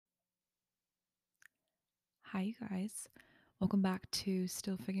Hi, you guys. Welcome back to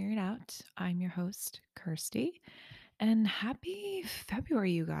Still Figuring It Out. I'm your host, Kirsty, and happy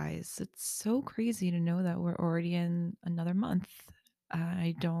February, you guys. It's so crazy to know that we're already in another month.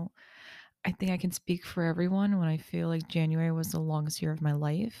 I don't, I think I can speak for everyone when I feel like January was the longest year of my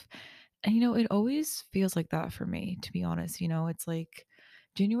life. And, it always feels like that for me, to be honest. It's like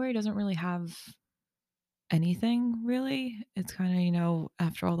January doesn't really have anything really. It's kind of,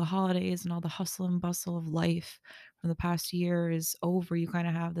 after all the holidays and all the hustle and bustle of life from the past year is over, you kind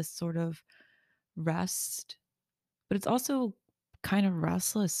of have this sort of rest, but it's also kind of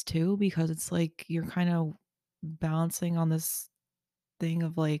restless too, because it's like you're kind of balancing on this thing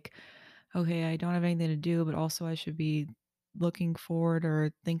of like, okay, I don't have anything to do, but also I should be looking forward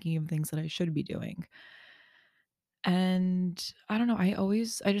or thinking of things that I should be doing. And I don't know, I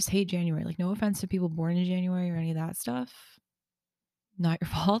just hate January. Like, no offense to people born in January or any of that stuff, not your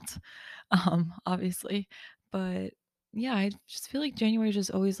fault, obviously. But yeah, I just feel like January is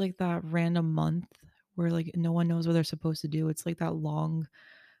just always like that random month where like no one knows what they're supposed to do. It's like that long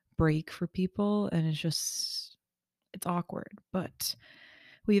break for people, and it's awkward. But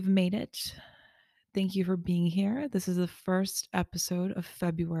we've made it. Thank you for being here. This is the first episode of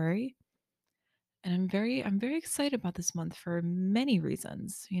February, and I'm very excited about this month for many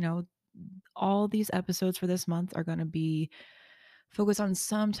reasons. All these episodes for this month are going to be focus on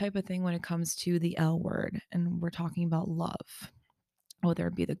some type of thing when it comes to the L word. And we're talking about love. Whether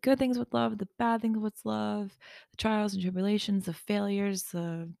it be the good things with love, the bad things with love, the trials and tribulations, the failures,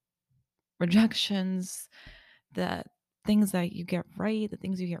 the rejections, the things that you get right, the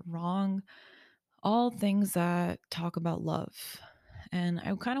things you get wrong, all things that talk about love. And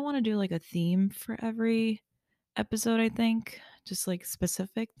I kind of want to do like a theme for every episode, I think, just like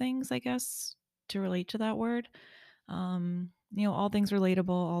specific things, I guess, to relate to that word. All things relatable,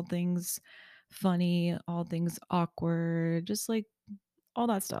 all things funny, all things awkward, just like all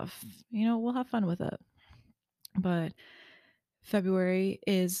that stuff. We'll have fun with it. But February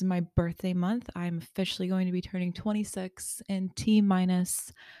is my birthday month. I'm officially going to be turning 26 in T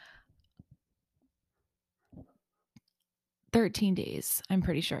minus 13 days. I'm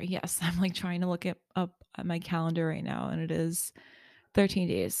pretty sure. Yes, I'm like trying to look it up at my calendar right now, and it is 13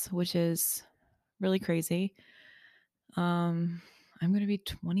 days, which is really crazy. I'm going to be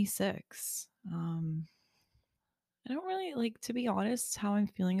 26. I don't really like, to be honest, how I'm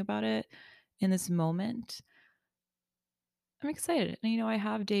feeling about it in this moment. I'm excited. And, I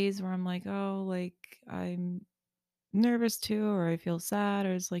have days where I'm like, oh, like I'm nervous too, or I feel sad,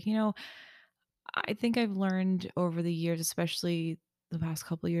 or it's like, I think I've learned over the years, especially the past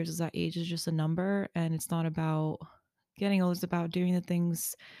couple of years, is that age is just a number and it's not about getting old. It's about doing the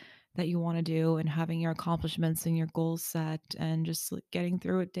things that you want to do and having your accomplishments and your goals set and just like getting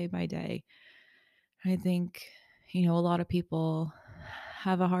through it day by day. I think, a lot of people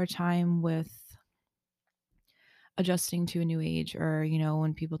have a hard time with adjusting to a new age, or,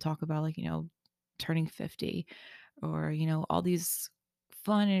 when people talk about like, turning 50, or, all these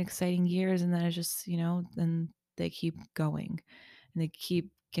fun and exciting years. And then it's just, then they keep going and they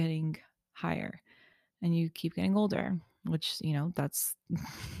keep getting higher and you keep getting older, which, that's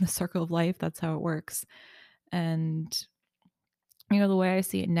the circle of life. That's how it works. And, the way I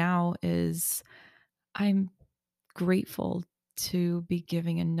see it now is I'm grateful to be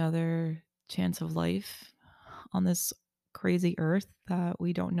giving another chance of life on this crazy earth that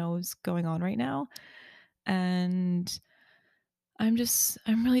we don't know is going on right now. And I'm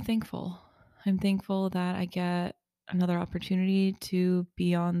really thankful. I'm thankful that I get another opportunity to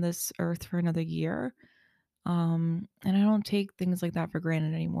be on this earth for another year. And I don't take things like that for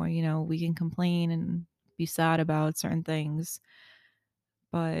granted anymore. We can complain and be sad about certain things,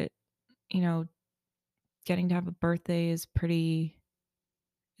 but, you know, getting to have a birthday is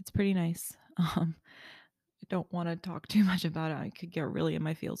it's pretty nice. I don't want to talk too much about it. I could get really in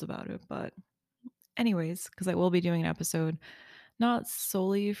my feels about it, but anyways, because I will be doing an episode not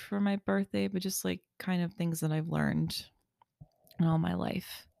solely for my birthday, but just like kind of things that I've learned in all my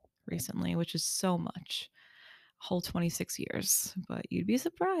life recently, which is so much. A whole 26 years, but you'd be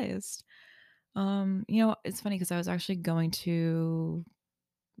surprised. It's funny because I was actually going to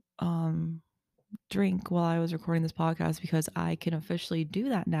um drink while I was recording this podcast because I can officially do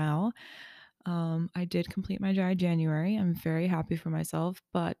that now. I did complete my dry January. I'm very happy for myself,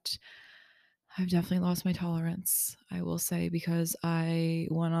 but I've definitely lost my tolerance, I will say, because I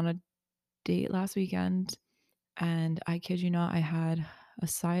went on a date last weekend and I kid you not, I had a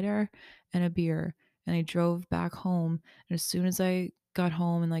cider and a beer and I drove back home. And as soon as I got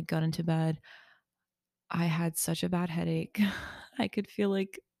home and like got into bed, I had such a bad headache. I could feel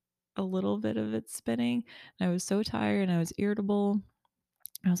like a little bit of it spinning, and I was so tired and I was irritable.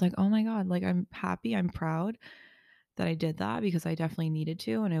 I was like, "Oh my god, like, I'm happy, I'm proud that I did that because I definitely needed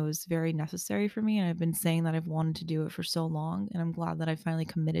to, and it was very necessary for me, and I've been saying that I've wanted to do it for so long, and I'm glad that I finally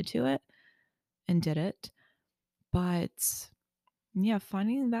committed to it and did it." But, yeah,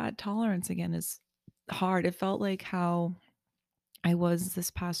 finding that tolerance again is hard. It felt like how I was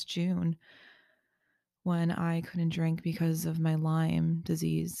this past June when I couldn't drink because of my Lyme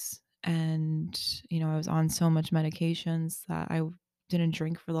disease. And, I was on so much medications that didn't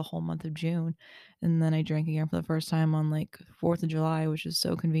drink for the whole month of June. And then I drank again for the first time on like 4th of July, which is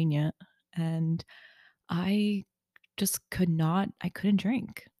so convenient. And I just I couldn't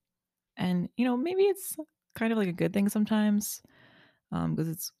drink. And, maybe it's kind of like a good thing sometimes, because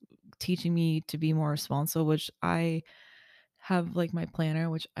it's teaching me to be more responsible, which I have like my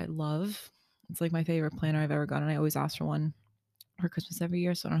planner, which I love. It's like my favorite planner I've ever gotten. I always ask for one for Christmas every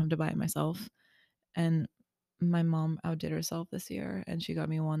year so I don't have to buy it myself. And my mom outdid herself this year and she got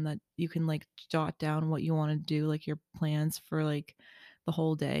me one that you can like jot down what you want to do, like your plans for like the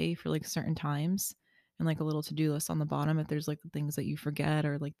whole day for like certain times, and like a little to-do list on the bottom if there's like the things that you forget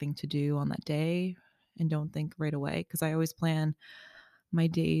or like thing to do on that day and don't think right away, because I always plan my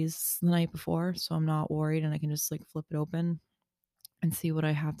days the night before so I'm not worried and I can just like flip it open and see what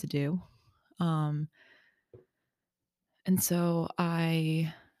I have to do. Um, and so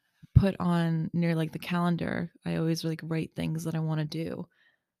I put on near like the calendar, I always like write things that I want to do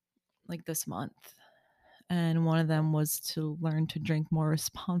like this month. And one of them was to learn to drink more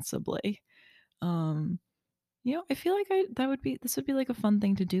responsibly. Um, I feel like this would be like a fun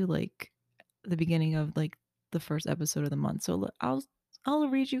thing to do like the beginning of like the first episode of the month. So I'll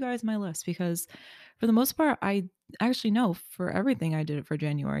read you guys my list because for the most part I actually know for everything I did it for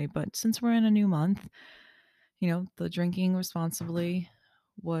January, but since we're in a new month, the drinking responsibly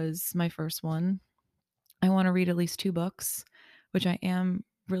was my first one. I want to read at least 2 books, which I am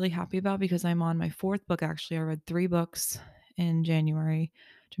really happy about because I'm on my 4th book actually. I read 3 books in January,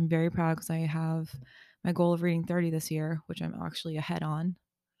 which I'm very proud because I have my goal of reading 30 this year, which I'm actually ahead on.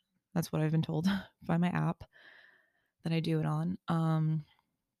 That's what I've been told by my app that I do it on.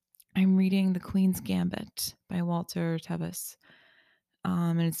 I'm reading The Queen's Gambit by Walter Tevis.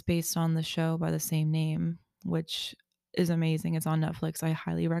 And it's based on the show by the same name, which is amazing. It's on Netflix. I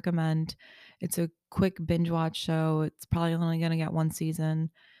highly recommend. It's a quick binge watch show. It's probably only going to get 1 season.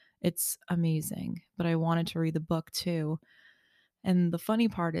 It's amazing, but I wanted to read the book too. And the funny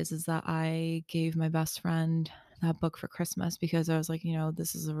part is that I gave my best friend that book for Christmas because I was like,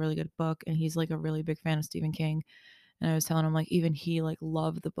 this is a really good book and he's like a really big fan of Stephen King. And I was telling him like even he like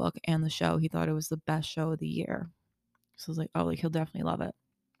loved the book and the show. He thought it was the best show of the year. So I was like, oh, like he'll definitely love it.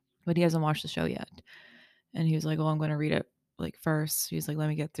 But he hasn't watched the show yet. And he was like, "Well, I'm gonna read it like first." He's like, "Let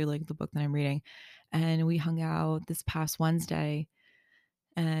me get through like the book that I'm reading." And we hung out this past Wednesday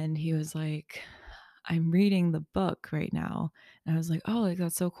and he was like, "I'm reading the book right now." And I was like, "Oh, like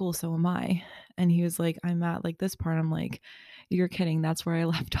that's so cool. So am I." And he was like, "I'm at like this part." I'm like, "You're kidding. That's where I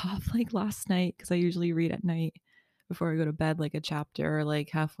left off like last night because I usually read at night before I go to bed, like a chapter or like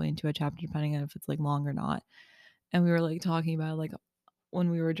halfway into a chapter, depending on if it's like long or not." And we were like talking about like when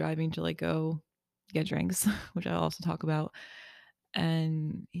we were driving to like go get drinks, which I'll also talk about.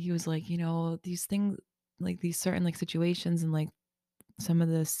 And he was like, these things, like these certain like situations and like some of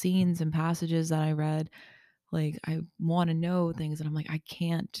the scenes and passages that I read, like I want to know things. And I'm like, I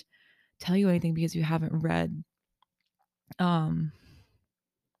can't tell you anything because um,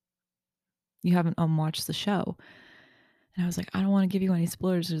 you haven't watched the show. And I was like, I don't want to give you any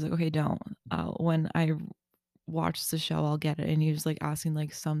spoilers. He was like, okay, don't. When I watch the show, I'll get it. And he was like asking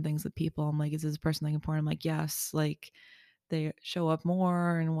like some things with people. I'm like, is this person like important? I'm like, yes. Like they show up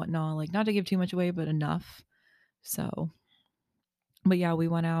more and whatnot, like not to give too much away, but enough. So, but yeah, we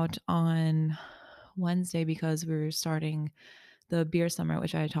went out on Wednesday because we were starting the beer summer,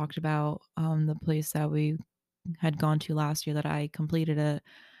 which I had talked about. The place that we had gone to last year that I completed it.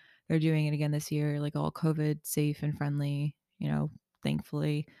 They're doing it again this year, like all COVID safe and friendly,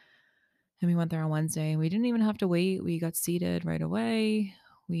 thankfully. And we went there on Wednesday and we didn't even have to wait. We got seated right away.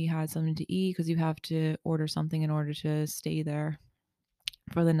 We had something to eat because you have to order something in order to stay there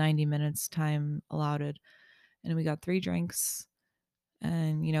for the 90 minutes time allotted. And we got 3 drinks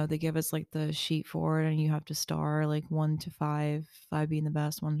and they give us like the sheet for it and you have to star like 1 to 5, 5 being the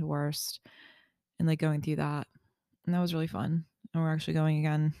best, 1 to worst, and like going through that. And that was really fun. And we're actually going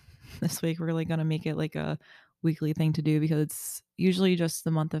again this week. We're really going to make it like a weekly thing to do because it's usually just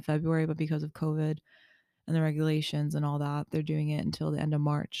the month of February, but because of COVID and the regulations and all that, they're doing it until the end of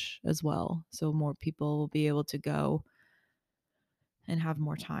March as well. So more people will be able to go and have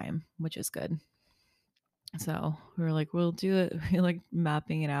more time, which is good. So we were like, we'll do it. We like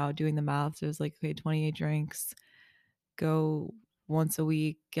mapping it out, doing the math. So it was like, okay, 28 drinks, go once a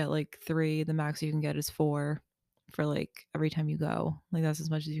week, get like three. The max you can get is four for like every time you go. Like that's as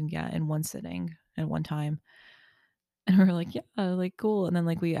much as you can get in one sitting and one time. And we were like, yeah, like cool. And then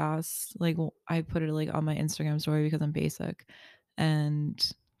like we asked, like I put it like on my Instagram story because I'm basic. And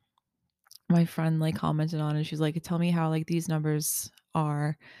my friend like commented on it. She's like, tell me how like these numbers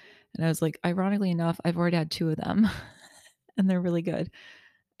are. And I was like, ironically enough, I've already had two of them and they're really good.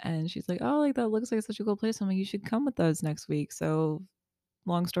 And she's like, oh, like that looks like such a cool place. I'm like, you should come with us next week. So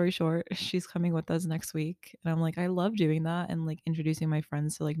long story short, she's coming with us next week. And I'm like, I love doing that and like introducing my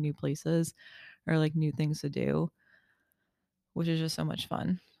friends to like new places or like new things to do, which is just so much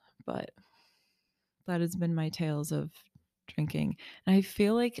fun. But that has been my tales of drinking. And I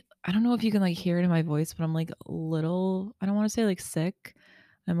feel like I don't know if you can like hear it in my voice, but I'm like a little, I don't want to say like sick.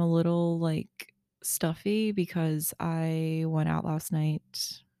 I'm a little like stuffy because I went out last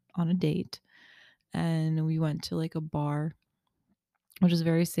night on a date and we went to like a bar, which is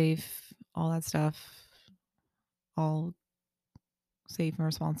very safe, all that stuff, all safe and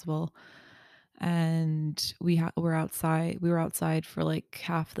responsible. And we were outside for like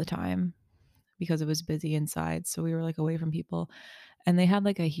half the time because it was busy inside. So we were like away from people. And they had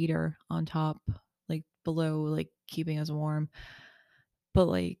like a heater on top, like below, like keeping us warm. But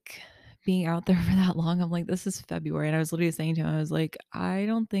like being out there for that long, I'm like, this is February. And I was literally saying to him, I was like, I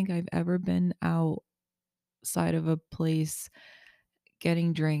don't think I've ever been outside of a place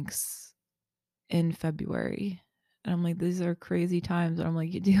getting drinks in February. And I'm like, these are crazy times. And I'm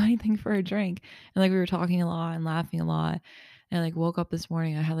like, you do anything for a drink. And like we were talking a lot and laughing a lot. And I like woke up this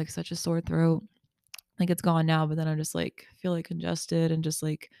morning. I had like such a sore throat. Like it's gone now, but then I'm just like feel like congested and just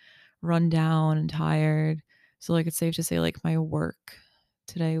like run down and tired. So like it's safe to say like my work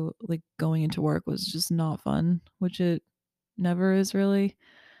today, like going into work was just not fun, which it never is really.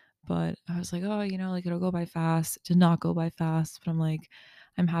 But I was like, oh, like it'll go by fast. It did not go by fast, but I'm like,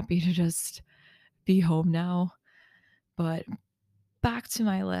 I'm happy to just be home now. But back to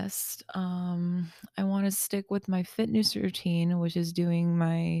my list. I want to stick with my fitness routine, which is doing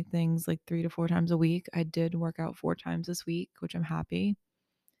my things like 3 to 4 times a week. I did work out 4 times this week, which I'm happy.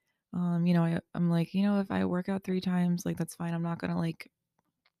 I'm like, if I work out 3 times, like that's fine. I'm not gonna like,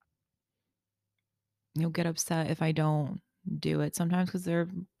 get upset if I don't do it sometimes because there are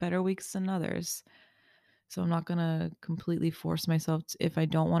better weeks than others. So I'm not gonna completely force myself if I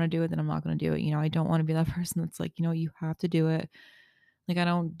don't want to do it, then I'm not gonna do it. I don't want to be that person that's like, you have to do it. Like, I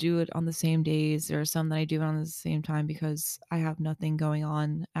don't do it on the same days. There are some that I do it on the same time because I have nothing going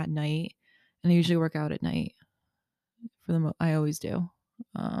on at night, and I usually work out at night I always do,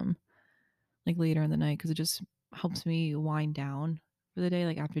 um, like, later in the night because it just helps me wind down for the day,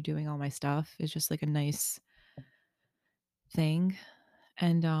 like, after doing all my stuff. It's just, like, a nice thing,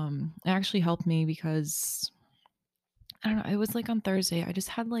 and, it actually helped me because I don't know, it was, like, on Thursday, I just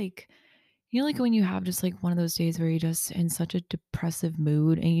had, like like, when you have just, like, one of those days where you're just in such a depressive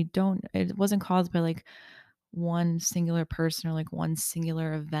mood and it wasn't caused by, like, one singular person or like one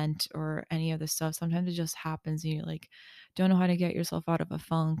singular event or any of this stuff. Sometimes it just happens and you like don't know how to get yourself out of a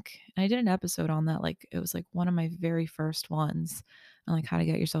funk. And I did an episode on that. Like it was like one of my very first ones on like how to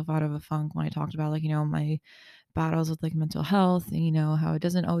get yourself out of a funk when I talked about like, my battles with like mental health and how it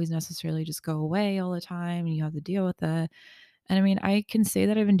doesn't always necessarily just go away all the time and you have to deal with it. And I mean, I can say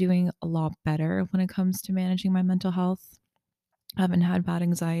that I've been doing a lot better when it comes to managing my mental health. I haven't had bad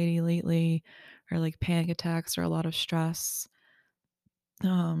anxiety lately or like panic attacks or a lot of stress.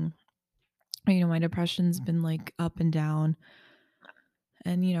 Um, my depression's been like up and down.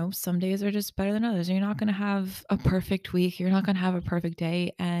 And, some days are just better than others. You're not going to have a perfect week. You're not going to have a perfect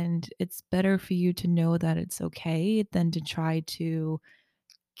day. And it's better for you to know that it's okay than to try to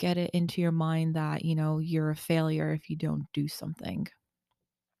get it into your mind that, you're a failure if you don't do something.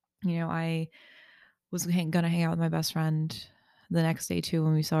 I was going to hang out with my best friend the next day too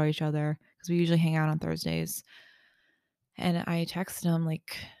when we saw each other because we usually hang out on Thursdays. And I texted him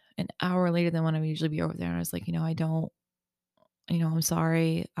like an hour later than when I would usually be over there. And I was like, I don't, I'm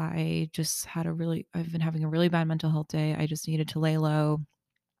sorry. I've been having a really bad mental health day. I just needed to lay low.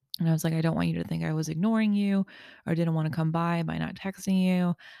 And I was like, I don't want you to think I was ignoring you or didn't want to come by not texting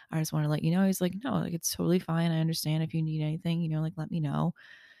you. I just want to let you know. He's like, no, like it's totally fine. I understand if you need anything, like let me know.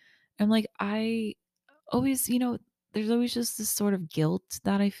 And like, I always, there's always just this sort of guilt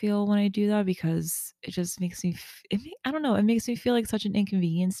that I feel when I do that because it just makes me, I don't know, it makes me feel like such an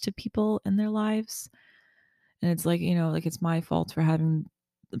inconvenience to people in their lives. And it's like, like it's my fault for having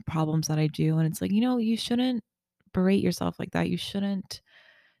the problems that I do. And it's like, you shouldn't berate yourself like that. You shouldn't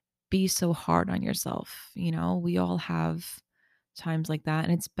be so hard on yourself. We all have times like that.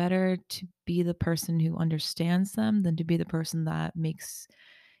 And it's better to be the person who understands them than to be the person that makes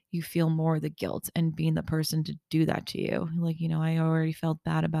you feel more the guilt and being the person to do that to you. Like, I already felt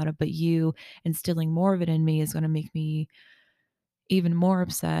bad about it, but you instilling more of it in me is going to make me even more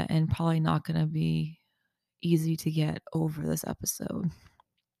upset and probably not going to be easy to get over this episode.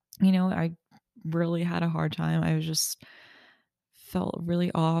 I really had a hard time. I was just felt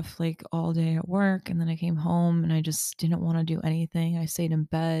really off like all day at work. And then I came home and I just didn't want to do anything. I stayed in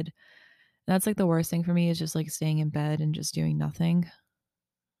bed. That's like the worst thing for me is just like staying in bed and just doing nothing,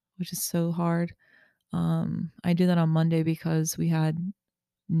 which is so hard. I did that on Monday because we had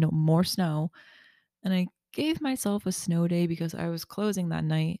no more snow, and I gave myself a snow day because I was closing that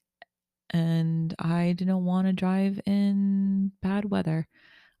night and I didn't want to drive in bad weather.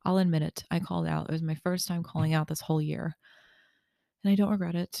 I'll admit it. I called out. It was my first time calling out this whole year, and I don't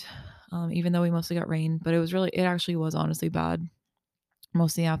regret it. Even though we mostly got rain, but it actually was honestly bad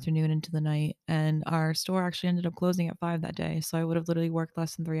most of the afternoon into the night. And our store actually ended up closing at 5 that day. So I would have literally worked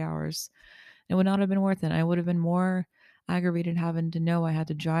less than 3 hours. It would not have been worth it. I would have been more aggravated having to know I had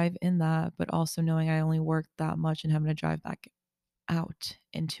to drive in that, but also knowing I only worked that much and having to drive back out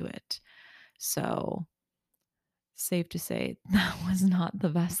into it. So safe to say that was not the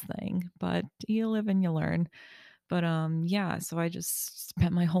best thing, but you live and you learn. But yeah, so I just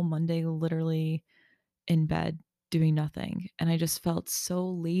spent my whole Monday literally in bed doing nothing. And I just felt so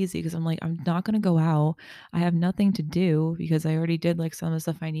lazy because I'm like, I'm not going to go out. I have nothing to do because I already did like some of the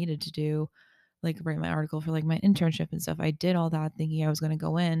stuff I needed to do, like write my article for like my internship and stuff. I did all that thinking I was going to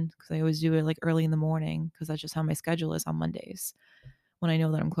go in because I always do it like early in the morning because that's just how my schedule is on Mondays. When I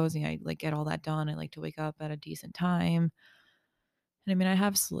know that I'm closing, I like get all that done. I like to wake up at a decent time. And I mean, I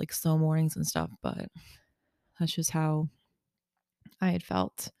have like slow mornings and stuff, but that's just how I had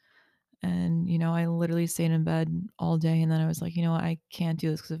felt. And, I literally stayed in bed all day. And then I was like, I can't do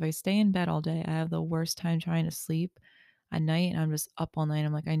this because if I stay in bed all day, I have the worst time trying to sleep at night. And I'm just up all night.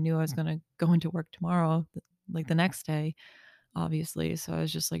 I'm like, I knew I was going to go into work tomorrow, like the next day, obviously. So I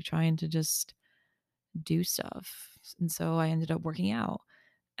was just like trying to just do stuff. And so I ended up working out.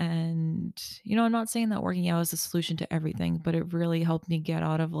 And, I'm not saying that working out is the solution to everything, but it really helped me get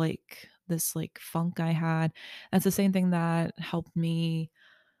out of like this like funk I had. That's the same thing that helped me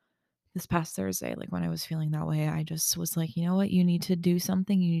this past Thursday, like when I was feeling that way. I just was like, you know what? You need to do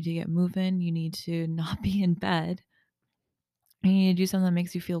something. You need to get moving. You need to not be in bed. And you need to do something that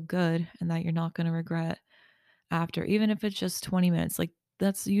makes you feel good and that you're not going to regret after, even if it's just 20 minutes. Like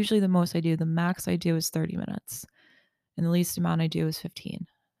that's usually the most I do. The max I do is 30 minutes, and the least amount I do is 15.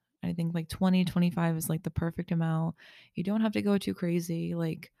 I think like 20, 25 is like the perfect amount. You don't have to go too crazy.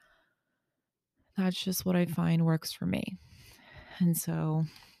 Like that's just what I find works for me. And so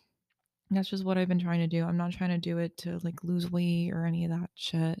that's just what I've been trying to do. I'm not trying to do it to like lose weight or any of that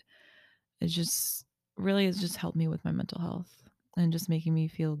shit. It's just really it's just helped me with my mental health and just making me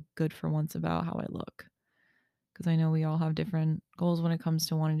feel good for once about how I look. Because I know we all have different goals when it comes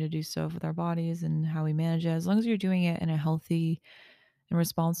to wanting to do stuff with our bodies and how we manage it. As long as you're doing it in a healthy and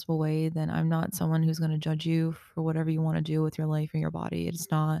responsible way, then I'm not someone who's going to judge you for whatever you want to do with your life or your body.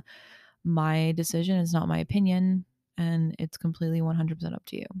 It's not my decision, it's not my opinion, and it's completely 100% up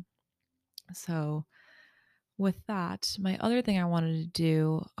to you. So, with that, my other thing I wanted to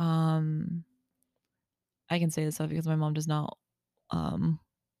do, I can say this stuff because my mom does not um,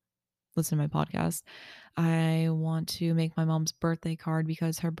 listen to my podcast. I want to make my mom's birthday card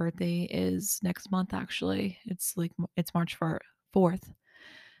because her birthday is next month, actually. It's March 4th.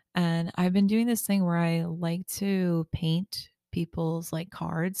 And I've been doing this thing where I like to paint people's like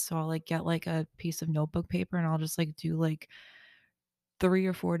cards. So I'll like get like a piece of notebook paper and I'll just like do like 3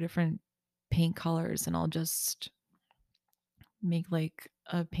 or 4 different paint colors and I'll just make like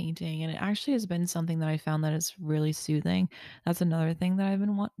a painting, and it actually has been something that I found that is really soothing. That's another thing that I've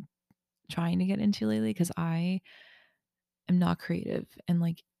been trying to get into lately because I am not creative in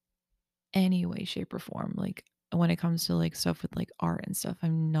like any way, shape, or form. Like when it comes to like stuff with like art and stuff,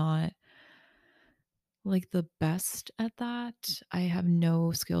 I'm not like the best at that. I have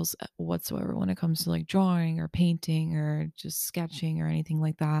no skills whatsoever when it comes to like drawing or painting or just sketching or anything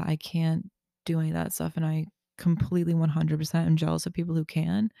like that. I can't do any of that stuff, and I completely 100% am jealous of people who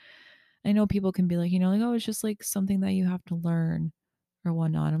can. I know people can be like, like, oh, it's just like something that you have to learn or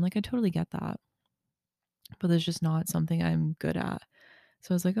whatnot. I'm like, I totally get that, but it's just not something I'm good at.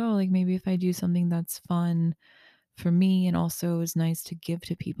 So I was like, oh, like maybe if I do something that's fun for me and also is nice to give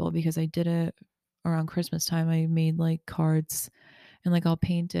to people because I did it around Christmas time. I made like cards and, like, I'll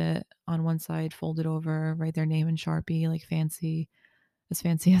paint it on one side, fold it over, write their name in Sharpie, like, fancy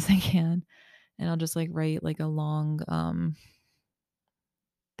as I can, and I'll just, like, write, like, a long,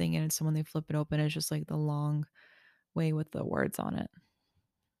 thing in it, so when they flip it open, it's just, like, the long way with the words on it.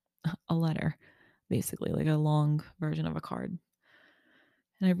 A letter, basically, like a long version of a card,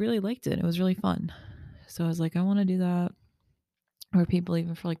 and I really liked it, it was really fun. So I was like, "I wanna do that," or people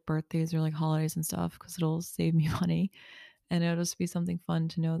even for, like, birthdays or, like, holidays and stuff, because 'cause it'll save me money, and it'll just be something fun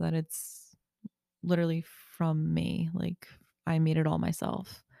to know that it's literally from me, like, I made it all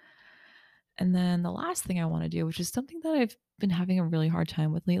myself. And then the last thing I wanna do, which is something that I've been having a really hard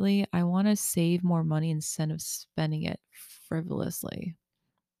time with lately, I wanna save more money instead of spending it frivolously.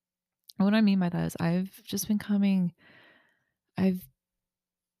 And what I mean by that is I've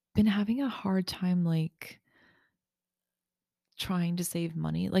been having a hard time, like, trying to save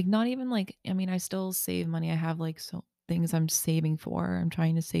money. Like, not even, like, I mean, I still save money. I have, like, so things I'm saving for. I'm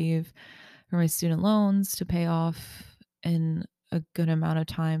trying to save for my student loans to pay off in a good amount of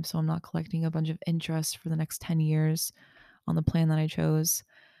time, so I'm not collecting a bunch of interest for the next 10 years on the plan that I chose,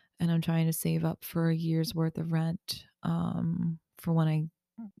 and I'm trying to save up for a year's worth of rent, for when I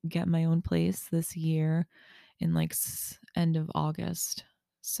get my own place this year in, like, end of August.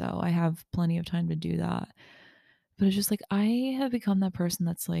 So I have plenty of time to do that. But it's just like I have become that person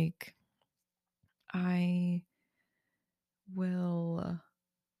that's like, I will,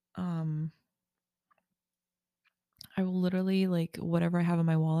 um, I will literally, like, whatever I have in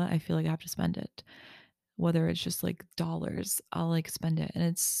my wallet, I feel like I have to spend it. Whether it's just like dollars, I'll like spend it. And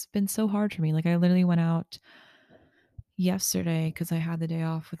it's been so hard for me. Like, I literally went out yesterday because I had the day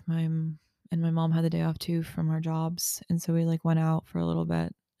off with and my mom had the day off too from our jobs. And so we like went out for a little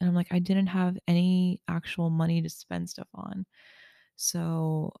bit. And I'm like, I didn't have any actual money to spend stuff on.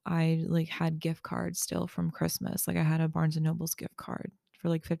 So I like had gift cards still from Christmas. Like, I had a Barnes and Noble's gift card for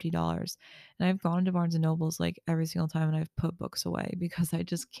like $50. And I've gone to Barnes and Noble's like every single time and I've put books away because I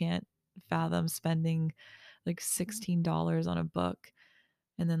just can't fathom spending like $16 on a book.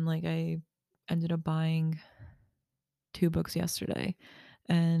 And then like I ended up buying 2 books yesterday.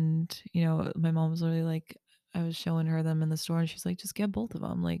 And, my mom was literally like, I was showing her them in the store and she's like, just get both of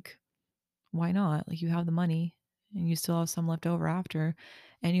them. Like, why not? Like, you have the money and you still have some left over after,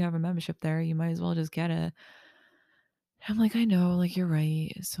 and you have a membership there. You might as well just get it. I'm like, I know, like, you're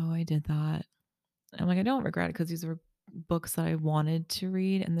right. So I did that. I'm like, I don't regret it because these were books that I wanted to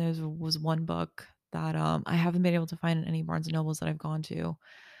read. And there was one book that I haven't been able to find in any Barnes and Nobles that I've gone to.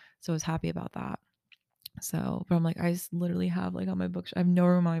 So I was happy about that. So, but I'm like, literally have like on my bookshelf, I have no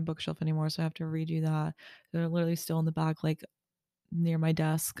room on my bookshelf anymore. So I have to redo that. They're literally still in the back, like near my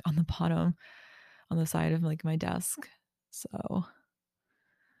desk on the bottom, on the side of like my desk. So,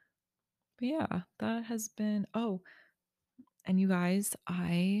 but yeah, that has been, oh, and you guys,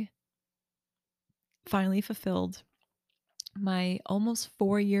 I finally fulfilled my almost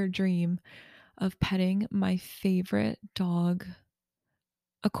 4-year dream of petting my favorite dog,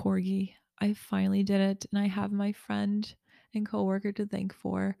 a corgi. I finally did it, and I have my friend and coworker to thank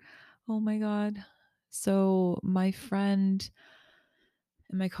for. Oh my god. So my friend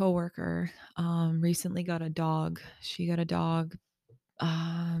and my coworker recently got a dog. She got a dog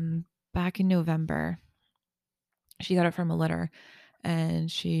back in November. She got it from a litter,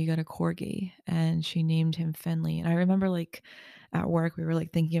 and she got a corgi, and she named him Finley. And I remember, like, at work, we were,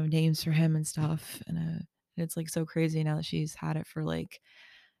 like, thinking of names for him and stuff, and, it's, like, so crazy now that she's had it for, like,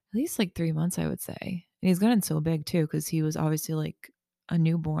 at least, like, 3 months, I would say. And he's gotten so big too, because he was obviously, like, a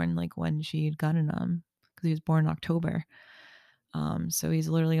newborn, like, when she'd gotten him, because he was born in October. So he's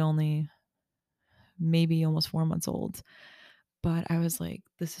literally only maybe almost 4 months old. But I was like,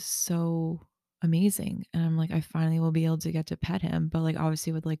 "This is so amazing," and I'm like, "I finally will be able to get to pet him," but, like,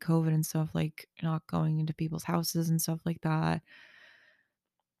 obviously with, like, COVID and stuff, like, not going into people's houses and stuff like that,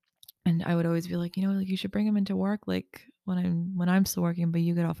 and I would always be like, like, you should bring him into work, like, when I'm still working, but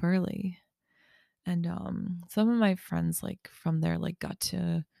you get off early." And, some of my friends, like, from there, like, got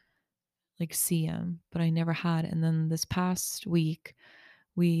to, like, see him, but I never had, and then this past week,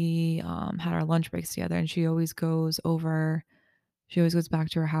 we, had our lunch breaks together, and she always goes back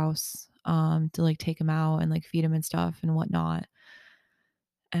to her house, to, like, take him out and, like, feed him and stuff and whatnot,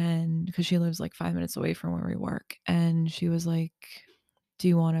 and because she lives, like, 5 minutes away from where we work, and she was like, "Do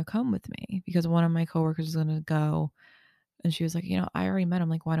you wanna come with me?" Because one of my coworkers is gonna go, and she was like, "I already met him,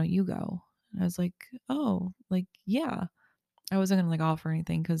 like, why don't you go?" And I was like, "Oh, like, yeah." I wasn't gonna, like, offer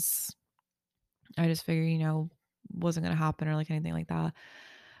anything because I just figured, wasn't gonna happen or, like, anything like that,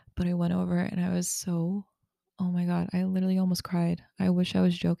 but I went over and I was so, oh my god, I literally almost cried. I wish I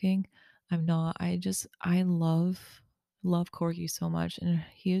was joking. I'm not. I love love Corky so much, and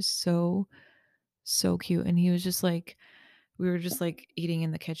he is so, so cute, and he was just like we were just, like, eating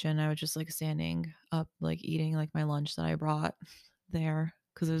in the kitchen. I was just, like, standing up, like, eating, like, my lunch that I brought there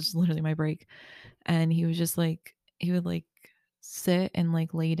because it was literally my break, and he was just, like he would, like, sit and,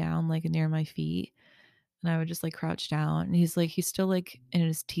 like, lay down, like, near my feet, and I would just, like, crouch down, and he's still, like, in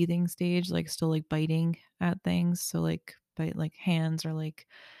his teething stage, like, still, like, biting at things, so, like, bite, like, hands or, like,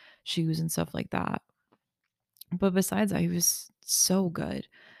 shoes and stuff like that. But besides that, he was so good,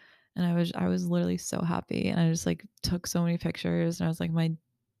 and I was literally so happy, and I just, like, took so many pictures, and I was like, "My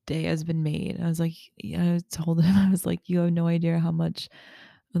day has been made." I was like yeah, I told him, I was like, "You have no idea how much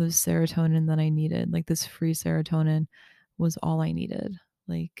of the serotonin that I needed, like, this free serotonin was all I needed,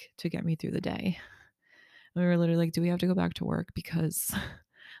 like, to get me through the day." We were literally like, "Do we have to go back to work? Because,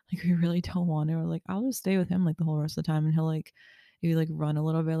 like, we really don't want to." We're like, "I'll just stay with him, like, the whole rest of the time, and he'll, like if you, like, run a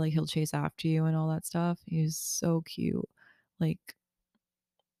little bit, like, he'll chase after you and all that stuff." He's so cute. Like,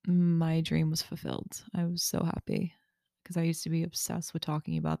 my dream was fulfilled. I was so happy because I used to be obsessed with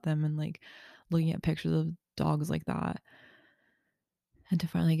talking about them and, like, looking at pictures of dogs like that, and to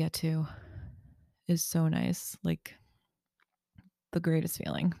finally get to is so nice, like, the greatest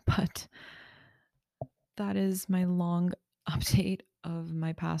feeling, but that is my long update of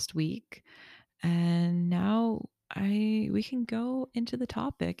my past week. And now I we can go into the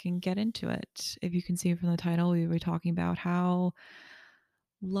topic and get into it. If you can see from the title, we were talking about how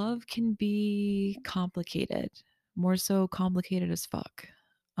love can be complicated, more so complicated as fuck.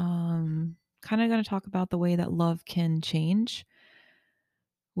 Kind of going to talk about the way that love can change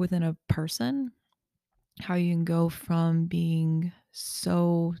within a person, how you can go from being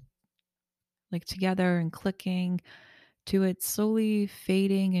so like together and clicking to it slowly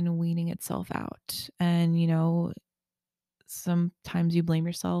fading and weaning itself out. And, sometimes you blame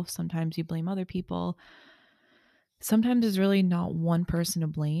yourself, sometimes you blame other people. Sometimes there's really not one person to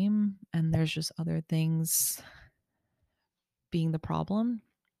blame, and there's just other things being the problem.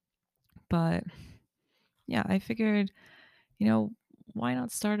 But yeah, I figured, you know, why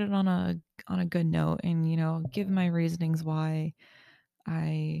not start it on a good note and, give my reasonings why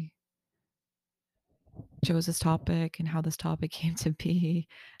I chose this topic and how this topic came to be.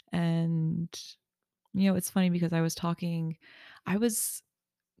 And, it's funny because I was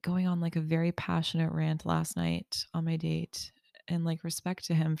going on like a very passionate rant last night on my date, and like respect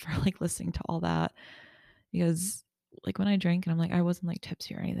to him for like listening to all that, because like when I drink and I'm like I wasn't like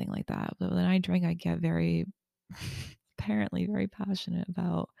tipsy or anything like that, but when I drink I get very apparently very passionate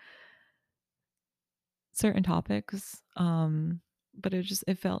about certain topics. But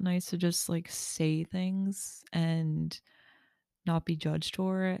it felt nice to just like say things and not be judged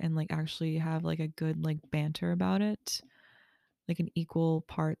for it, and like actually have like a good like banter about it, like an equal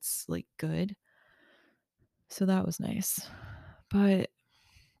parts like good. So that was nice. But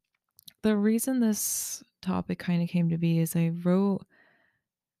the reason this topic kind of came to be is I wrote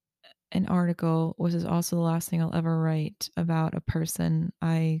an article, which is also the last thing I'll ever write, about a person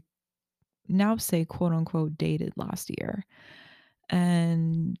I now say quote unquote dated last year.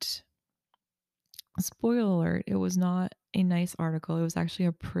 And spoiler alert, it was not a nice article. It was actually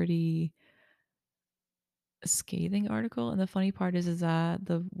a pretty scathing article. And the funny part is that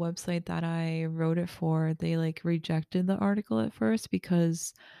the website that I wrote it for, they like rejected the article at first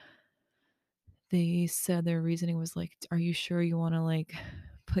because they said their reasoning was like, "Are you sure you wanna, like,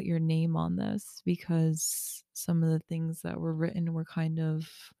 put your name on this?" Because some of the things that were written were kind of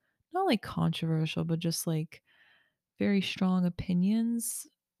not, like, controversial, but just, like, very strong opinions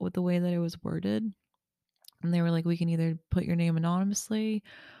with the way that it was worded, and they were like, "We can either put your name anonymously,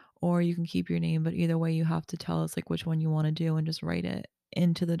 or you can keep your name, but either way, you have to tell us, like, which one you wanna do and just write it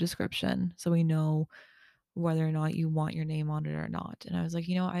into the description so we know whether or not you want your name on it or not." And I was like,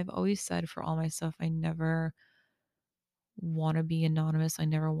 I've always said for all my stuff, I never want to be anonymous. I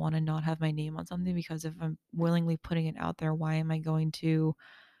never want to not have my name on something, because if I'm willingly putting it out there, why am I going to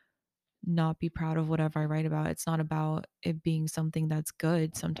not be proud of whatever I write about? It's not about it being something that's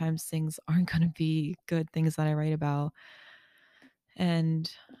good. Sometimes things aren't going to be good things that I write about. And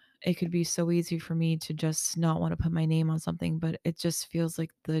it could be so easy for me to just not want to put my name on something, but it just feels like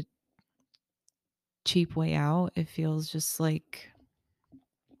the cheap way out. It feels just like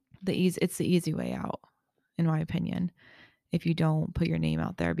it's the easy way out, in my opinion, if you don't put your name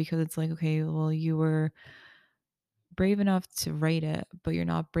out there, because it's like, okay, well, you were brave enough to write it, but you're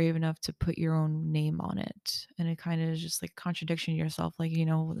not brave enough to put your own name on it. And it kind of is just like contradiction to yourself. Like,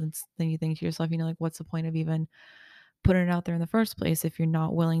 then you think to yourself, like, what's the point of even putting it out there in the first place if you're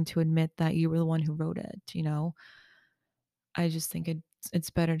not willing to admit that you were the one who wrote it? I just think it's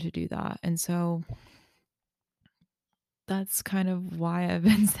better to do that. And so that's kind of why I've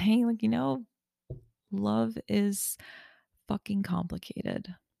been saying, like, love is fucking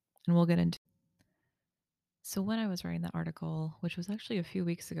complicated. And we'll get into. So when I was writing that article, which was actually a few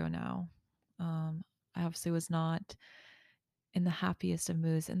weeks ago now, I obviously was not in the happiest of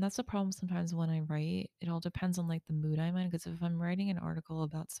moods. And that's a problem sometimes when I write. It all depends on like the mood I'm in. Because if I'm writing an article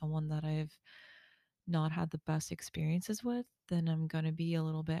about someone that I've not had the best experiences with, then I'm going to be a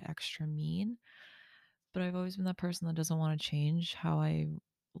little bit extra mean. But I've always been that person that doesn't want to change how I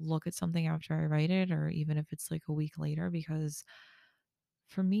look at something after I write it, or even if it's like a week later, because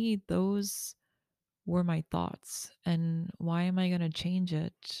for me, those were my thoughts. And why am I going to change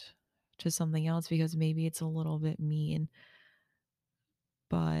it to something else because maybe it's a little bit mean?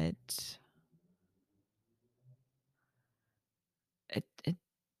 But it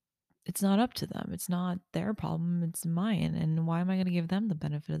it's not up to them. It's not their problem, it's mine. And why am I going to give them the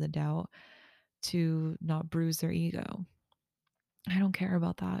benefit of the doubt to not bruise their ego? I don't care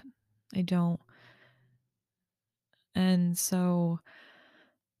about that. I don't. And so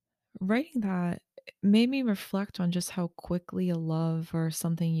writing that made me reflect on just how quickly a love or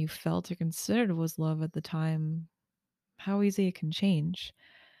something you felt or considered was love at the time, how easy it can change.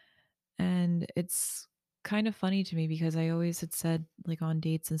 And it's kind of funny to me because I always had said, like, on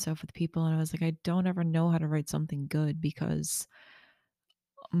dates and stuff with people, and I was like, I don't ever know how to write something good because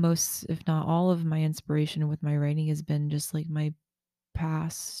most, if not all, of my inspiration with my writing has been just like my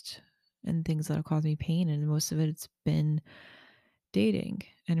past and things that have caused me pain. And most of it's been dating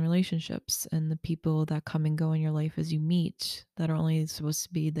and relationships and the people that come and go in your life as you meet that are only supposed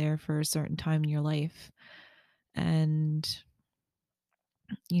to be there for a certain time in your life. And,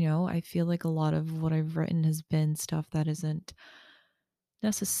 I feel like a lot of what I've written has been stuff that isn't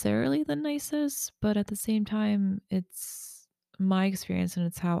necessarily the nicest, but at the same time, it's my experience and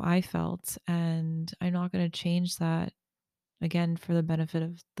it's how I felt. And I'm not going to change that again for the benefit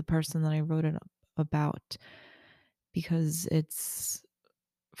of the person that I wrote it about because it's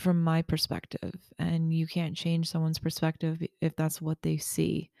from my perspective and you can't change someone's perspective if that's what they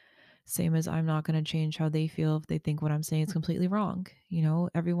see. Same as I'm not going to change how they feel if they think what I'm saying is completely wrong.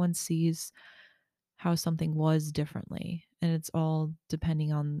 Everyone sees how something was differently, and it's all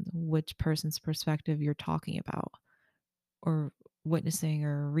depending on which person's perspective you're talking about or witnessing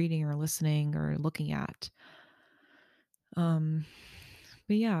or reading or listening or looking at. Um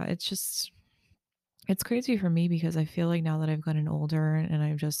but yeah, it's crazy for me because I feel like now that I've gotten older and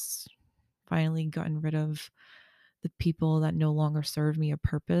I've just finally gotten rid of the people that no longer serve me a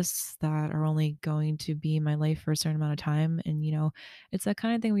purpose, that are only going to be in my life for a certain amount of time. And, it's that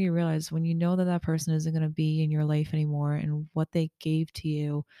kind of thing where you realize when you know that that person isn't going to be in your life anymore and what they gave to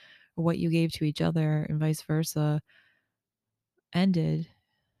you or what you gave to each other and vice versa ended,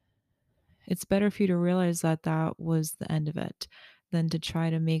 it's better for you to realize that that was the end of it than to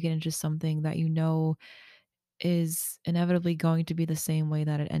try to make it into something that is inevitably going to be the same way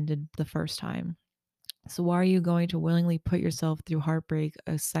that it ended the first time. So why are you going to willingly put yourself through heartbreak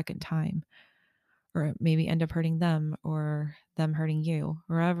a second time? Or maybe end up hurting them or them hurting you,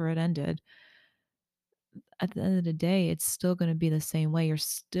 wherever it ended. At the end of the day, it's still going to be the same way.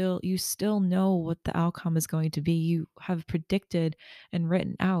 You still know what the outcome is going to be. You have predicted and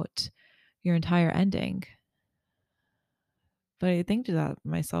written out your entire ending. But I think to that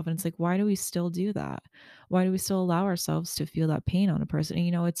myself, and it's like, why do we still do that? Why do we still allow ourselves to feel that pain on a person?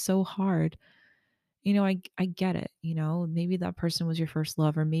 And, it's so hard. I get it. Maybe that person was your first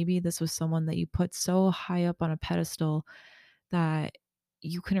love, or maybe this was someone that you put so high up on a pedestal that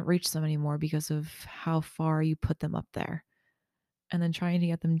you couldn't reach them anymore because of how far you put them up there. And then trying to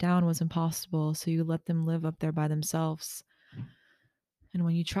get them down was impossible. So you let them live up there by themselves. And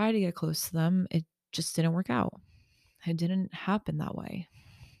when you try to get close to them, it just didn't work out. It didn't happen that way.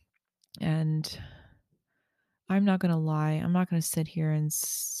 And I'm not going to lie. I'm not going to sit here and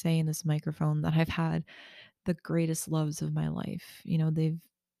say in this microphone that I've had the greatest loves of my life. They've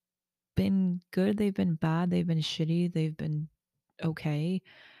been good, they've been bad, they've been shitty, they've been okay.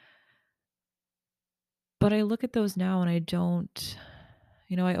 But I look at those now and I don't,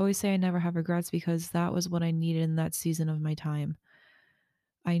 I always say I never have regrets because that was what I needed in that season of my time.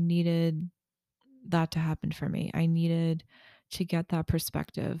 I needed that to happen for me. I needed to get that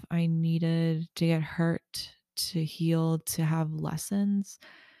perspective. I needed to get hurt, to heal, to have lessons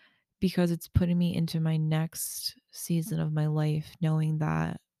because it's putting me into my next season of my life, knowing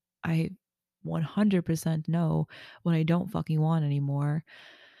that I 100% know what I don't fucking want anymore.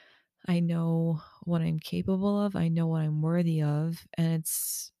 I know what I'm capable of. I know what I'm worthy of. And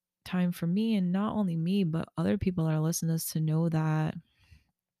it's time for me, and not only me, but other people that are listening to this, to know that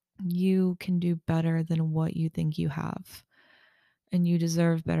You can do better than what you think you have, and you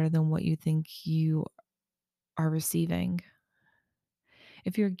deserve better than what you think you are receiving.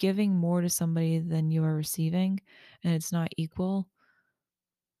 If you're giving more to somebody than you are receiving and it's not equal,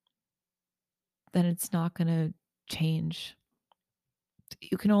 then it's not going to change.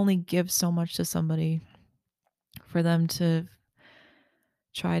 You can only give so much to somebody for them to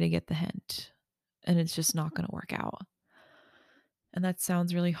try to get the hint, and it's just not going to work out. And that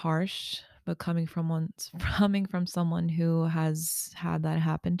sounds really harsh, but coming from someone who has had that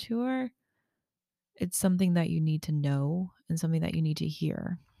happen to her, it's something that you need to know and something that you need to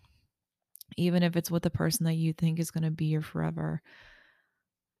hear. Even if it's with the person that you think is going to be your forever.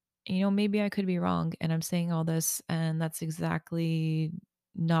 Maybe I could be wrong and I'm saying all this and that's exactly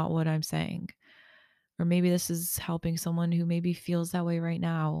not what I'm saying. Or maybe this is helping someone who maybe feels that way right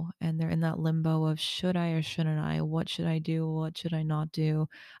now and they're in that limbo of should I or shouldn't I? What should I do? What should I not do?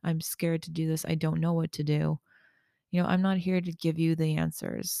 I'm scared to do this. I don't know what to do. I'm not here to give you the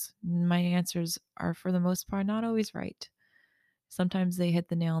answers. My answers are, for the most part, not always right. Sometimes they hit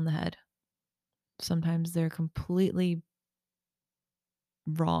the nail on the head, sometimes they're completely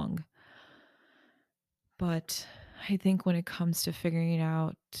wrong. But I think when it comes to figuring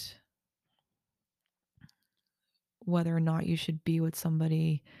out whether or not you should be with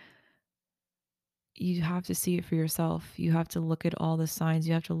somebody, you have to see it for yourself. You have to look at all the signs.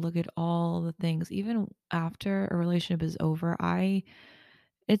 You have to look at all the things. Even after a relationship is over,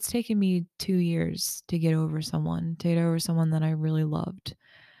 it's taken me 2 years to get over someone that I really loved.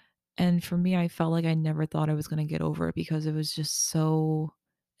 And for me, I felt like I never thought I was going to get over it because it was just so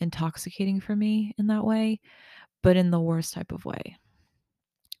intoxicating for me in that way, but in the worst type of way.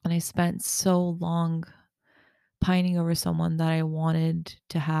 And I spent so long pining over someone that I wanted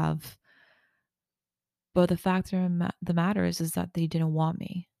to have. But the fact of the matter is that they didn't want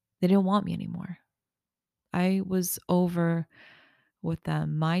me. They didn't want me anymore. I was over with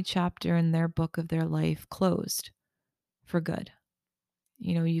them. My chapter in their book of their life closed for good.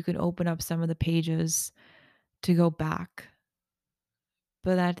 You could open up some of the pages to go back,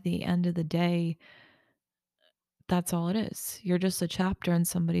 but at the end of the day, that's all it is. You're just a chapter in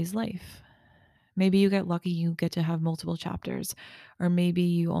somebody's life. Maybe you get lucky, you get to have multiple chapters, or maybe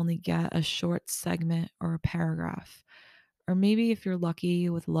you only get a short segment or a paragraph. Or maybe if you're lucky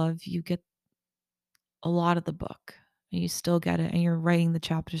with love, you get a lot of the book and you still get it and you're writing the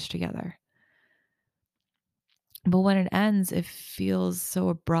chapters together. But when it ends, it feels so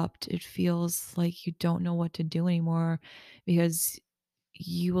abrupt. It feels like you don't know what to do anymore because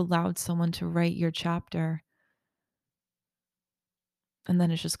you allowed someone to write your chapter and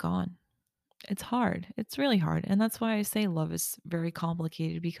then it's just gone. It's hard. It's really hard. And that's why I say love is very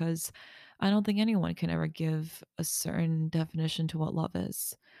complicated because I don't think anyone can ever give a certain definition to what love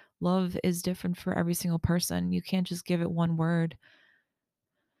is. Love is different for every single person. You can't just give it one word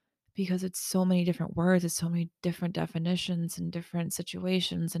because it's so many different words, it's so many different definitions and different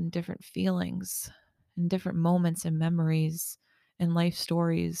situations and different feelings and different moments and memories and life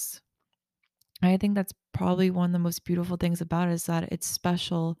stories. I think that's probably one of the most beautiful things about it is that it's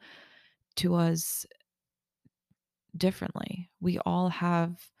special to us differently. We all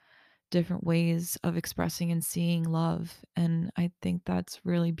have different ways of expressing and seeing love, and I think that's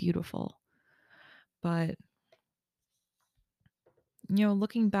really beautiful. But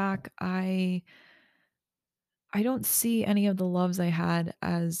looking back, I don't see any of the loves I had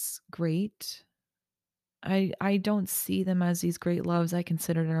as great. I don't see them as these great loves I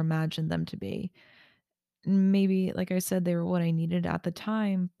considered or imagined them to be. Maybe, like I said, they were what I needed at the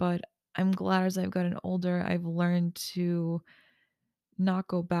time, but I'm glad as I've gotten older, I've learned to not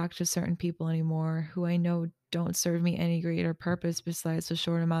go back to certain people anymore who I know don't serve me any greater purpose besides the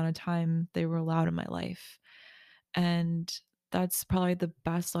short amount of time they were allowed in my life. And that's probably the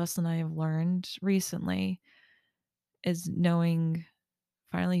best lesson I have learned recently is knowing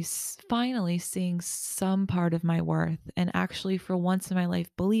finally seeing some part of my worth and actually for once in my life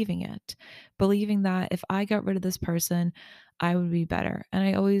believing it, believing that if I got rid of this person I would be better. And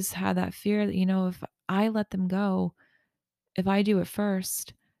I always had that fear that if I let them go, if I do it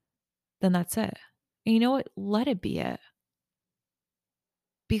first, then that's it. And you know what, let it be it,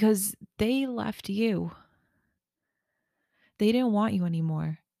 because they left you, they didn't want you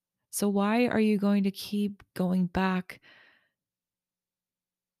anymore. So why are you going to keep going back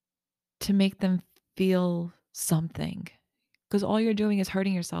to make them feel something? Because all you're doing is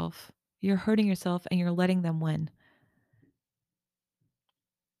hurting yourself. You're hurting yourself and you're letting them win.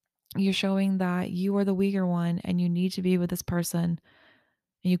 You're showing that you are the weaker one and you need to be with this person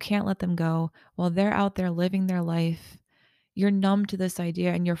and you can't let them go while they're out there living their life. You're numb to this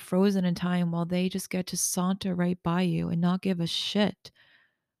idea and you're frozen in time while they just get to saunter right by you and not give a shit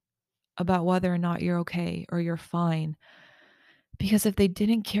about whether or not you're okay or you're fine. Because if they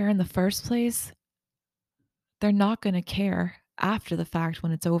didn't care in the first place, they're not going to care after the fact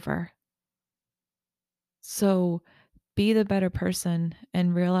when it's over. So be the better person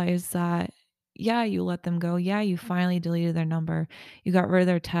and realize that, yeah, you let them go. Yeah, you finally deleted their number. You got rid of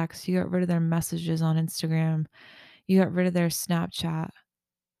their text. You got rid of their messages on Instagram. You got rid of their Snapchat.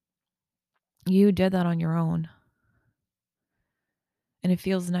 You did that on your own. And it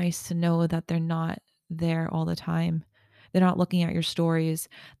feels nice to know that they're not there all the time. They're not looking at your stories.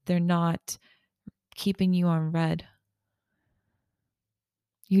 They're not keeping you on red.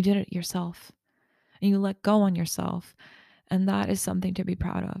 You did it yourself and you let go on yourself. And that is something to be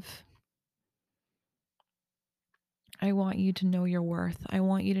proud of. I want you to know your worth. I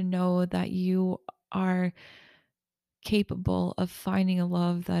want you to know that you are capable of finding a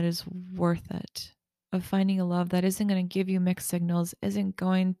love that is worth it, of finding a love that isn't going to give you mixed signals, isn't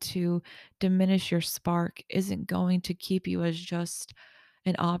going to diminish your spark, isn't going to keep you as just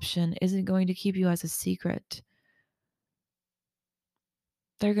an option, isn't going to keep you as a secret.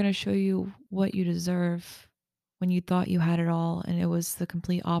 They're going to show you what you deserve when you thought you had it all and it was the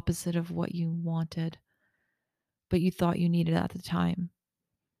complete opposite of what you wanted, but you thought you needed at the time.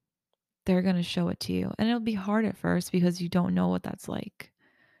 They're going to show it to you. And it'll be hard at first because you don't know what that's like.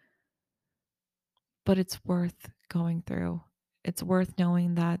 But it's worth going through. It's worth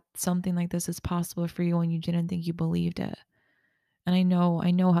knowing that something like this is possible for you when you didn't think you believed it. And I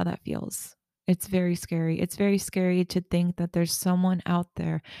know how that feels. It's very scary. It's very scary to think that there's someone out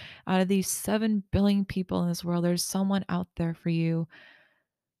there out of these 7 billion people in this world, there's someone out there for you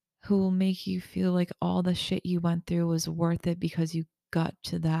who will make you feel like all the shit you went through was worth it because you got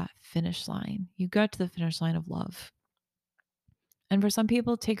to that finish line. You got to the finish line of love. And for some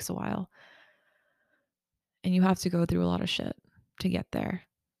people, it takes a while. And you have to go through a lot of shit to get there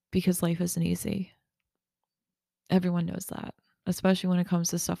because life isn't easy. Everyone knows that, especially when it comes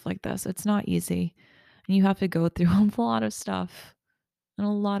to stuff like this. It's not easy. And you have to go through a lot of stuff and a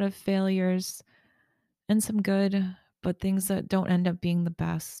lot of failures and some good, but things that don't end up being the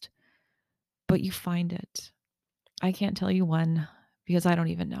best. But you find it. I can't tell you when because I don't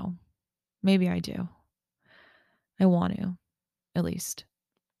even know. Maybe I do. I want to, at least,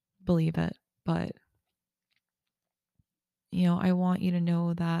 believe it. But, I want you to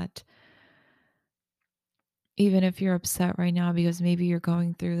know that even if you're upset right now because maybe you're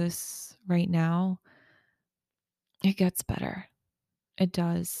going through this right now, it gets better. It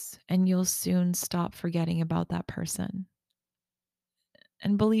does. And you'll soon stop forgetting about that person.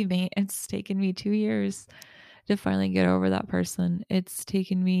 And believe me, it's taken me 2 years to finally get over that person. It's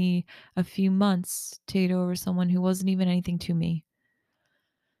taken me a few months to get over someone who wasn't even anything to me.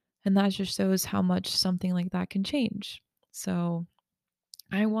 And that just shows how much something like that can change. So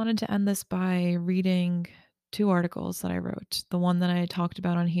I wanted to end this by reading 2 articles that I wrote. The one that I talked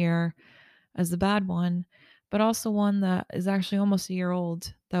about on here as the bad one, but also one that is actually almost a year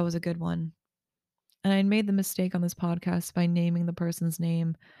old that was a good one. And I made the mistake on this podcast by naming the person's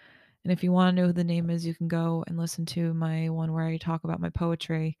name. And if you want to know who the name is, you can go and listen to my one where I talk about my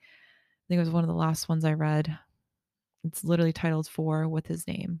poetry. I think it was one of the last ones I read. It's literally titled For with his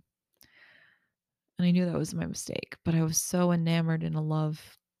name. And I knew that was my mistake, but I was so enamored in a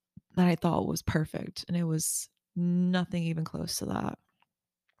love that I thought was perfect. And it was nothing even close to that.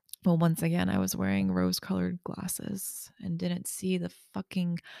 Well, once again, I was wearing rose colored glasses and didn't see the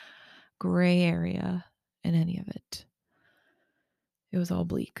fucking gray area in any of it. It was all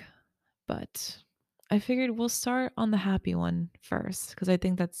bleak. But I figured we'll start on the happy one first because I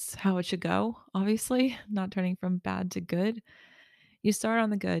think that's how it should go, obviously, not turning from bad to good. You start on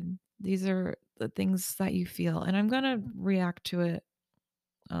the good. These are the things that you feel. And I'm going to react to it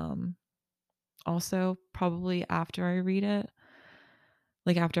um, also probably after I read it,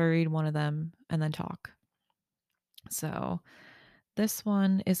 like after I read one of them and then talk. So this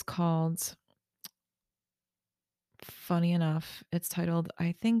one is called, funny enough, it's titled,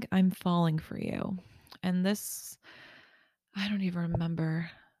 I Think I'm Falling for You. And this, I don't even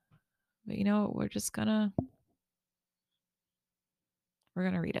remember. But you know what? We're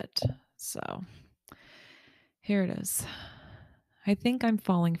gonna read it. So here it is. I think I'm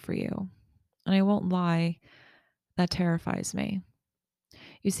falling for you. And I won't lie, that terrifies me.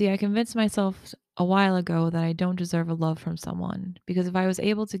 You see, I convinced myself a while ago that I don't deserve a love from someone because if I was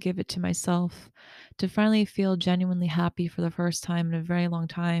able to give it to myself, to finally feel genuinely happy for the first time in a very long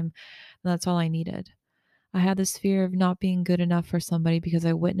time, that's all I needed. I had this fear of not being good enough for somebody because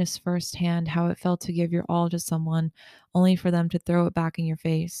I witnessed firsthand how it felt to give your all to someone only for them to throw it back in your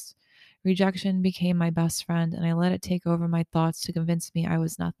face. Rejection became my best friend, and I let it take over my thoughts to convince me I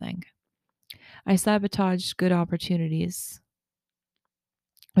was nothing. I sabotaged good opportunities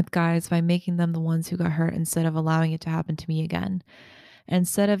with guys by making them the ones who got hurt instead of allowing it to happen to me again. And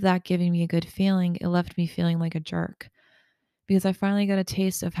instead of that giving me a good feeling, it left me feeling like a jerk because I finally got a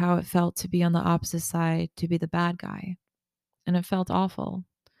taste of how it felt to be on the opposite side, to be the bad guy. And it felt awful.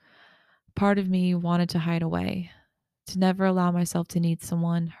 Part of me wanted to hide away, to never allow myself to need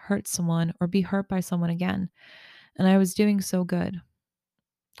someone, hurt someone, or be hurt by someone again. And I was doing so good.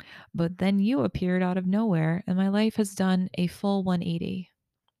 But then you appeared out of nowhere, and my life has done a full 180.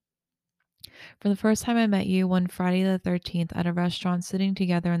 For the first time I met you one Friday the 13th at a restaurant sitting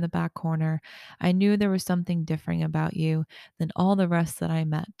together in the back corner, I knew there was something different about you than all the rest that I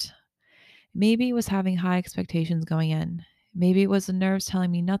met. Maybe it was having high expectations going in. Maybe it was the nerves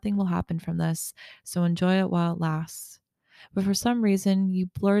telling me nothing will happen from this, so enjoy it while it lasts. But for some reason, you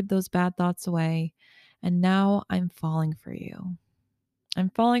blurred those bad thoughts away, and now I'm falling for you. I'm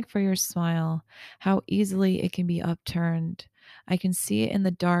falling for your smile, how easily it can be upturned. I can see it in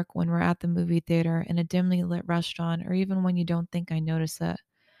the dark when we're at the movie theater, in a dimly lit restaurant, or even when you don't think I notice it.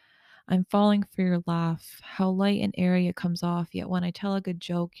 I'm falling for your laugh, how light and airy it comes off, yet when I tell a good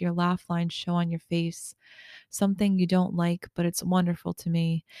joke, your laugh lines show on your face. Something you don't like, but it's wonderful to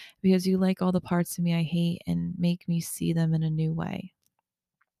me because you like all the parts of me I hate and make me see them in a new way.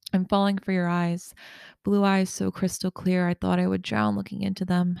 I'm falling for your eyes, blue eyes so crystal clear I thought I would drown looking into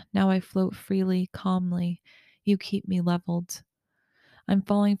them. Now I float freely, calmly. You keep me leveled. I'm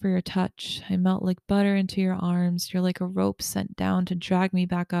falling for your touch. I melt like butter into your arms. You're like a rope sent down to drag me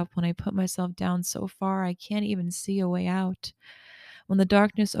back up when I put myself down so far I can't even see a way out. When the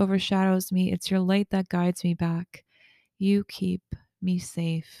darkness overshadows me, it's your light that guides me back. You keep me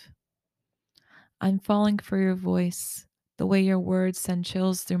safe. I'm falling for your voice, the way your words send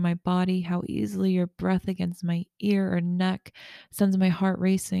chills through my body, how easily your breath against my ear or neck sends my heart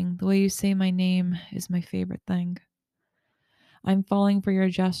racing. The way you say my name is my favorite thing. I'm falling for your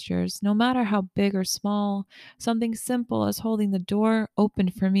gestures, no matter how big or small. Something simple as holding the door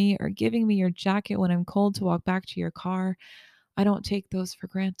open for me or giving me your jacket when I'm cold to walk back to your car. I don't take those for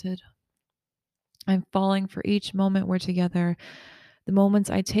granted. I'm falling for each moment we're together, the moments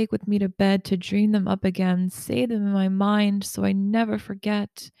I take with me to bed to dream them up again, say them in my mind so I never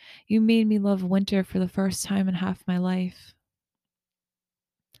forget. You made me love winter for the first time in half my life.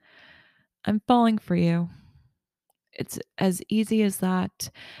 I'm falling for you. It's as easy as that.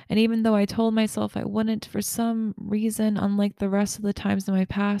 And even though I told myself I wouldn't, for some reason, unlike the rest of the times in my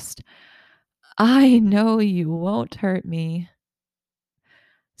past, I know you won't hurt me.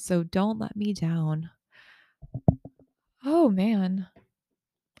 So don't let me down. Oh man.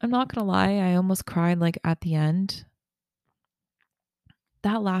 I'm not gonna lie, I almost cried like at the end.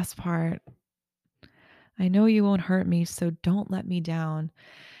 That last part, I know you won't hurt me, so don't let me down.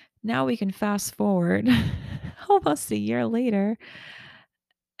 Now we can fast forward almost a year later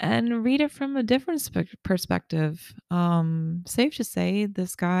and read it from a different perspective. Safe to say,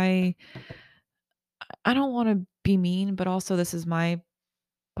 this guy, I don't want to be mean, but also this is my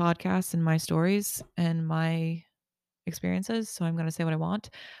podcast and my stories and my experiences, so I'm going to say what I want.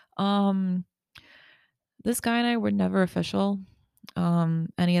 Um, this guy and I were never official,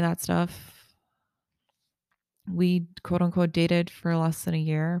 any of that stuff. We quote unquote dated for less than a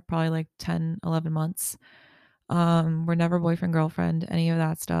year, probably like 10, 11 months. We're never boyfriend, girlfriend, any of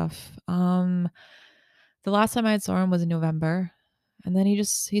that stuff. The last time I had saw him was in November. And then he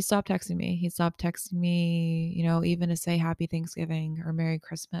stopped texting me. He stopped texting me, even to say happy Thanksgiving or Merry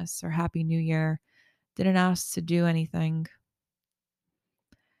Christmas or Happy New Year. Didn't ask to do anything.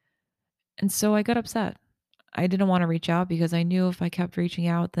 And so I got upset. I didn't want to reach out because I knew if I kept reaching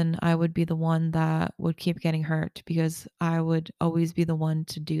out, then I would be the one that would keep getting hurt because I would always be the one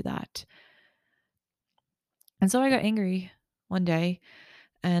to do that. And so I got angry one day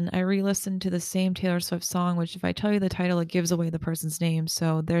and I re-listened to the same Taylor Swift song, which if I tell you the title, it gives away the person's name.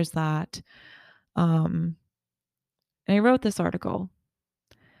 So there's that. Um, and I wrote this article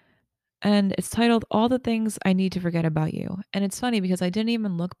and it's titled All the Things I Need to Forget About You. And it's funny because I didn't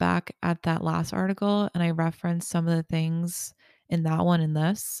even look back at that last article and I referenced some of the things in that one in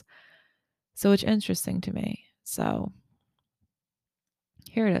this. So it's interesting to me. So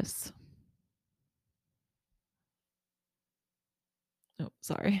here it is. Oh,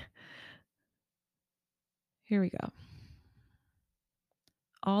 sorry. Here we go.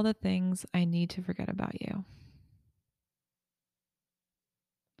 All the things I need to forget about you.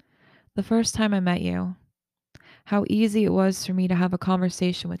 The first time I met you, How easy it was for me to have a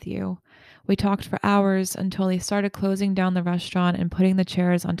conversation with you. We talked for hours until they started closing down the restaurant and putting the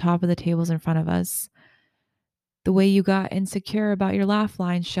chairs on top of the tables in front of us. The way you got insecure about your laugh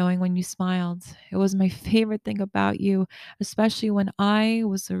lines showing when you smiled. It was my favorite thing about you, especially when I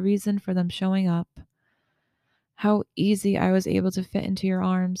was the reason for them showing up. How easy I was able to fit into your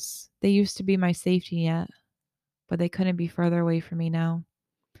arms. They used to be my safety net, but they couldn't be further away from me now.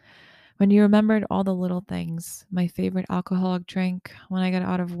 When you remembered all the little things, my favorite alcoholic drink when I got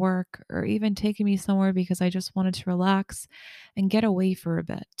out of work, or even taking me somewhere because I just wanted to relax and get away for a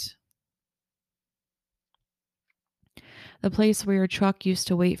bit. The place where your truck used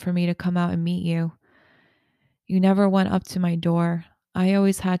to wait for me to come out and meet you. You never went up to my door. I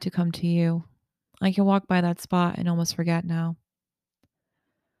always had to come to you. I can walk by that spot and almost forget now.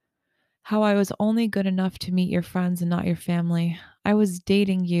 How I was only good enough to meet your friends and not your family. I was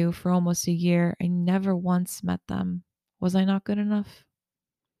dating you for almost a year. I never once met them. Was I not good enough?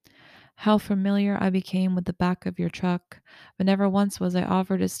 How familiar I became with the back of your truck, but never once was I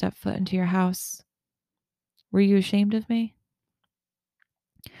offered to step foot into your house. Were you ashamed of me?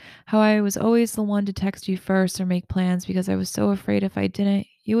 How I was always the one to text you first or make plans because I was so afraid if I didn't,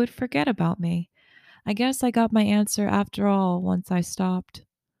 you would forget about me. I guess I got my answer after all once I stopped.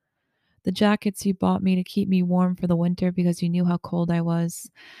 The jackets you bought me to keep me warm for the winter because you knew how cold I was.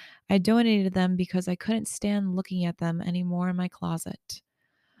 I donated them because I couldn't stand looking at them anymore in my closet.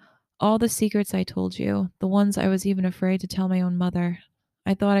 All the secrets I told you, the ones I was even afraid to tell my own mother.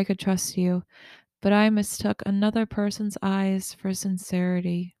 I thought I could trust you, but I mistook another person's eyes for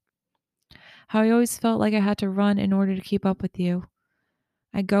sincerity. How I always felt like I had to run in order to keep up with you.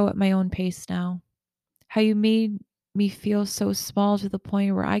 I go at my own pace now. How you made me feel so small to the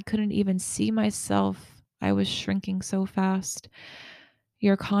point where I couldn't even see myself. I was shrinking so fast.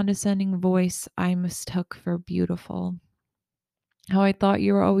 Your condescending voice I mistook for beautiful. How I thought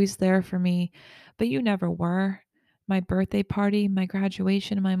you were always there for me, but you never were. My birthday party, my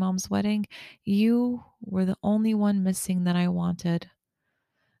graduation, and my mom's wedding, you were the only one missing that I wanted.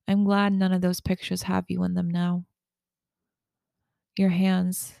 I'm glad none of those pictures have you in them now. Your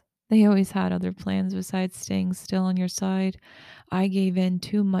hands, they always had other plans besides staying still on your side. I gave in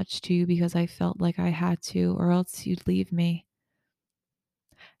too much to you because I felt like I had to, or else you'd leave me.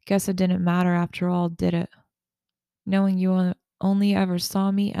 Guess it didn't matter after all, did it? Knowing you only ever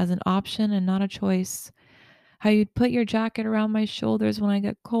saw me as an option and not a choice. How you'd put your jacket around my shoulders when I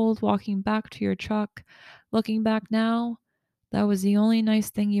get cold walking back to your truck. Looking back now, that was the only nice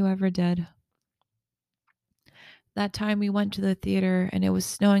thing you ever did. That time we went to the theater and it was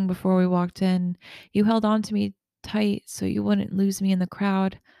snowing before we walked in, you held on to me tight so you wouldn't lose me in the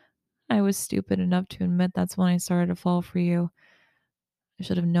crowd. I was stupid enough to admit that's when I started to fall for you. I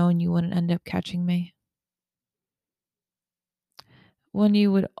should have known you wouldn't end up catching me. When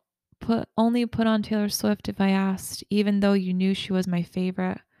you would put on Taylor Swift if I asked, even though you knew she was my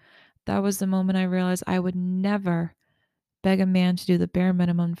favorite. That was the moment I realized I would never beg a man to do the bare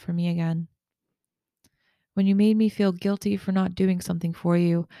minimum for me again. When you made me feel guilty for not doing something for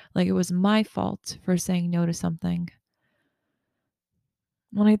you, like it was my fault for saying no to something.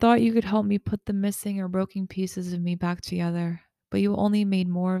 When I thought you could help me put the missing or broken pieces of me back together, but you only made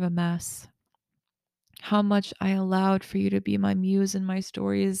more of a mess. How much I allowed for you to be my muse in my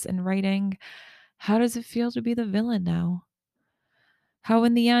stories and writing. How does it feel to be the villain now? How,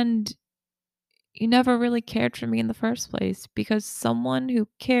 in the end, you never really cared for me in the first place because someone who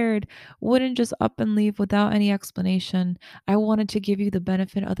cared wouldn't just up and leave without any explanation. I wanted to give you the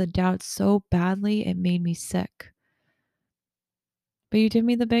benefit of the doubt so badly it made me sick. But you did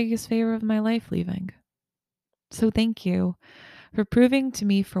me the biggest favor of my life leaving. So thank you for proving to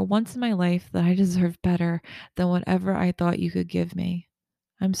me for once in my life that I deserve better than whatever I thought you could give me.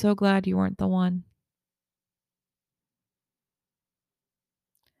 I'm so glad you weren't the one.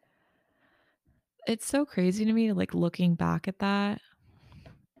 It's so crazy to me, like looking back at that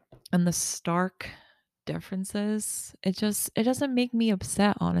and the stark differences. It doesn't make me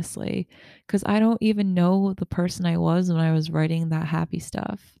upset, honestly, because I don't even know the person I was when I was writing that happy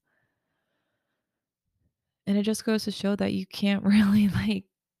stuff. And it just goes to show that you can't really like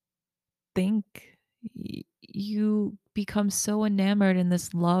think you become so enamored in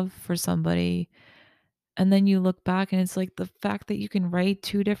this love for somebody, and then you look back and it's like the fact that you can write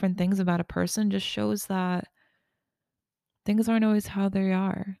two different things about a person just shows that things aren't always how they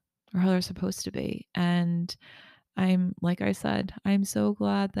are or how they're supposed to be. And I'm like I said, I'm so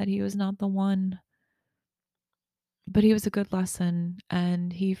glad that he was not the one, but he was a good lesson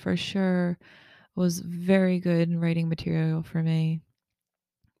and he for sure was very good in writing material for me.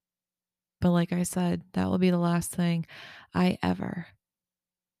 But like I said, that will be the last thing I ever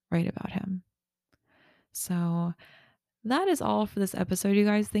write about him. So that is all for this episode, you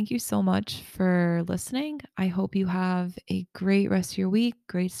guys. Thank you so much for listening. I hope you have a great rest of your week,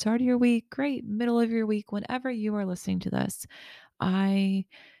 great start of your week, great middle of your week, whenever you are listening to this. I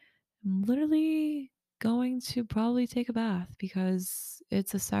am literally going to probably take a bath because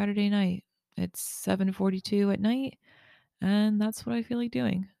it's a Saturday night. It's 7:42 at night, and that's what I feel like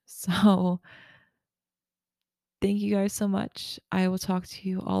doing. So, thank you guys so much. I will talk to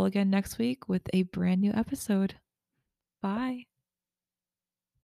you all again next week with a brand new episode. Bye.